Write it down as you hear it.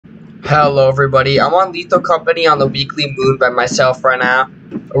Hello everybody, I'm on Lethal Company on the weekly moon by myself right now.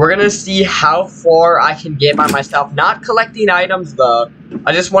 We're gonna see how far I can get by myself, not collecting items though.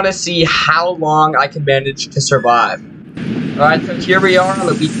 I just want to see how long I can manage to survive. Alright, so here we are on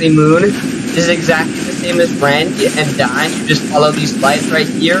the weekly moon. This is exactly the same as Rend and Dine. You just follow these lights right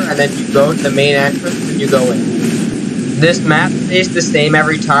here and then you go to the main entrance and you go in. This map stays the same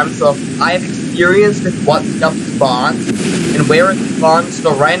every time, so I have experience with what stuff spawns and where it spawns.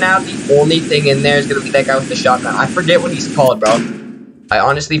 So right now, the only thing in there is going to be that guy with the shotgun. I forget what he's called, bro. I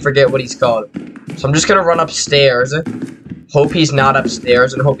honestly forget what he's called. So I'm just going to run upstairs, hope he's not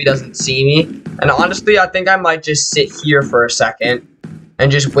upstairs, and hope he doesn't see me. And honestly, I think I might just sit here for a second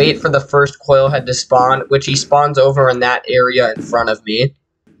and just wait for the first coil head to spawn, which he spawns over in that area in front of me.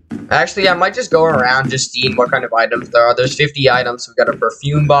 Actually, I might just go around just seeing what kind of items there are. There's 50 items. We've got a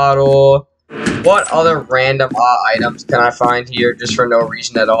perfume bottle. What other random items can I find here just for no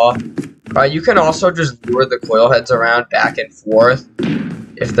reason at all? You can also just lure the coil heads around back and forth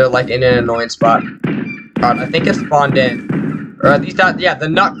if they're like in an annoying spot. I think it spawned in. Or at least that, yeah, the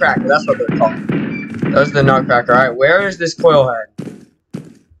nutcracker. That's what they're called. That's the nutcracker. Alright, where is this coil head?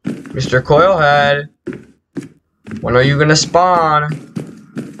 Mr. Coil Head. When are you gonna spawn?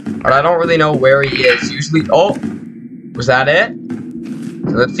 But I don't really know where he is. Usually, oh, was that it?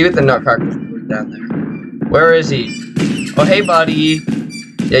 So let's see what the nutcracker's doing down there. Where is he? Oh, hey, buddy.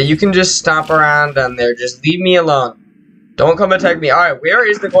 Yeah, you can just stomp around down there. Just leave me alone. Don't come attack me. All right, where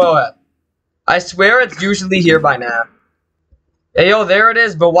is the coil head? I swear it's usually here by now. Hey, yo, there it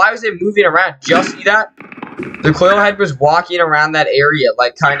is. But why was it moving around? Did y'all see that? The coil head was walking around that area,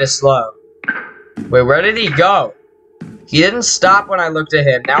 like, kind of slow. Wait, where did he go? He didn't stop when I looked at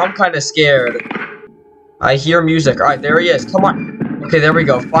him. Now I'm kind of scared. I hear music. Alright, there he is. Come on. Okay, there we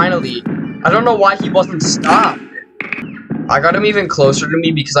go. Finally. I don't know why he wasn't stopped. I got him even closer to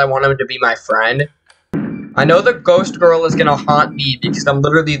me because I want him to be my friend. I know the ghost girl is going to haunt me because I'm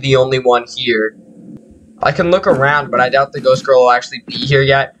literally the only one here. I can look around, but I doubt the ghost girl will actually be here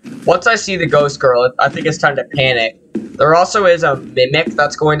yet. Once I see the ghost girl, I think it's time to panic. There also is a mimic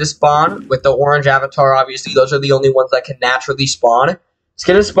that's going to spawn with the orange avatar, obviously. Those are the only ones that can naturally spawn. It's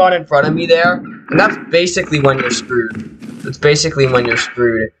going to spawn in front of me there, and that's basically when you're screwed. That's basically when you're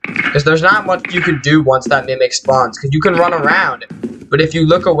screwed. Because there's not much you can do once that mimic spawns, because you can run around. But if you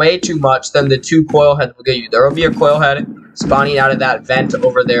look away too much, then the two coil heads will get you. There will be a coil head spawning out of that vent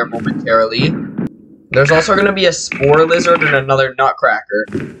over there momentarily. There's also going to be a spore lizard and another nutcracker.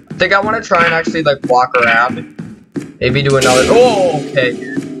 I think I want to try and actually, like, walk around. Maybe do another... Oh, okay.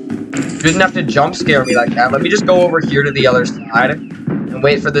 You didn't have to jump scare me like that. Let me just go over here to the other side and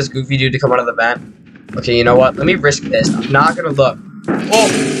wait for this goofy dude to come out of the vent. Okay, you know what? Let me risk this. I'm not going to look.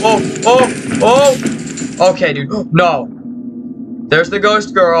 Oh! Okay, dude. No. There's the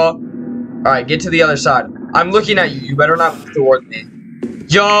ghost girl. Alright, get to the other side. I'm looking at you. You better not move toward me.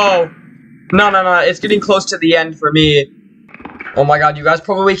 Yo! No. It's getting close to the end for me. Oh my god, you guys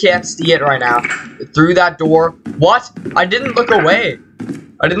probably can't see it right now. Through that door. What? I didn't look away.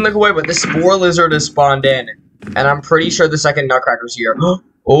 I didn't look away, but the spore lizard has spawned in. And I'm pretty sure the second nutcracker's here.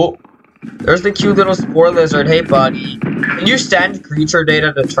 Oh. There's the cute little spore lizard. Hey, buddy. Can you send creature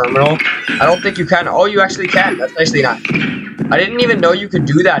data to terminal? I don't think you can. Oh, you actually can. That's actually nice. I didn't even know you could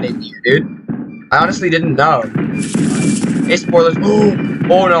do that in here, dude. I honestly didn't know. Hey, spore lizard.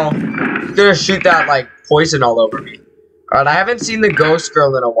 Oh, no. He's gonna shoot that, like, poison all over me. Alright, I haven't seen the ghost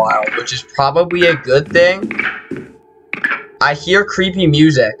girl in a while, which is probably a good thing. I hear creepy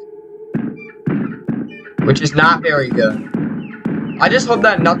music, which is not very good. I just hope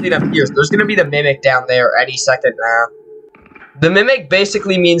that nothing appears. There's going to be the mimic down there any second now. The mimic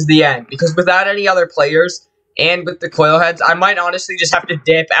basically means the end, because without any other players, and with the coil heads, I might honestly just have to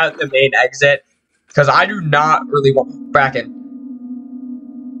dip out the main exit, because I do not really want... Bracken.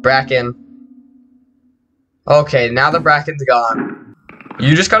 Okay, now the Bracken's gone.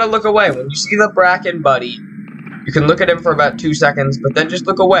 You just gotta look away. When you see the Bracken, buddy, you can look at him for about 2 seconds, but then just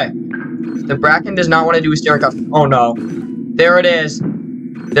look away. The Bracken does not want to do a steering cuff. Oh, no. There it is.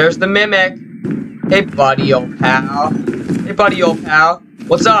 There's the mimic. Hey, buddy, old pal. Hey, buddy, old pal.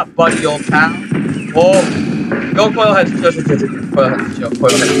 What's up, buddy, old pal? Oh. Go, coil heads. Coil heads.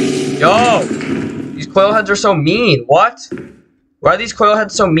 Yo. These coil heads are so mean. What? Why are these coil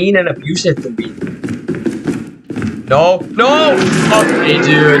heads so mean and abusive to me? No! Okay,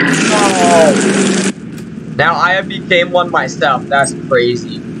 dude. No! Now I have became one myself. That's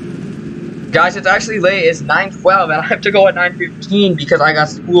crazy. Guys, it's actually late. It's 9:12 and I have to go at 9:15 because I got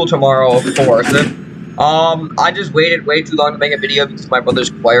school tomorrow, of course. I just waited way too long to make a video because of my brother's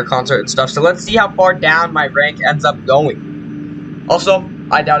choir concert and stuff. So let's see how far down my rank ends up going. Also,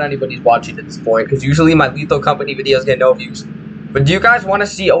 I doubt anybody's watching at this point, because usually my Lethal Company videos get no views. But do you guys want to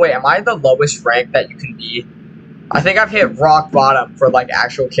see, oh wait, am I the lowest rank that you can be? I think I've hit rock bottom for like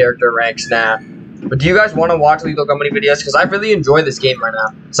actual character ranks now. But do you guys want to watch Lethal Company videos? Because I really enjoy this game right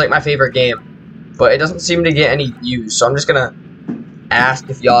now. It's like my favorite game. But it doesn't seem to get any views, so I'm just going to ask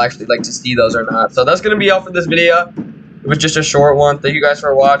if y'all actually like to see those or not. So that's going to be all for this video. It was just a short one. Thank you guys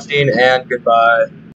for watching, and goodbye.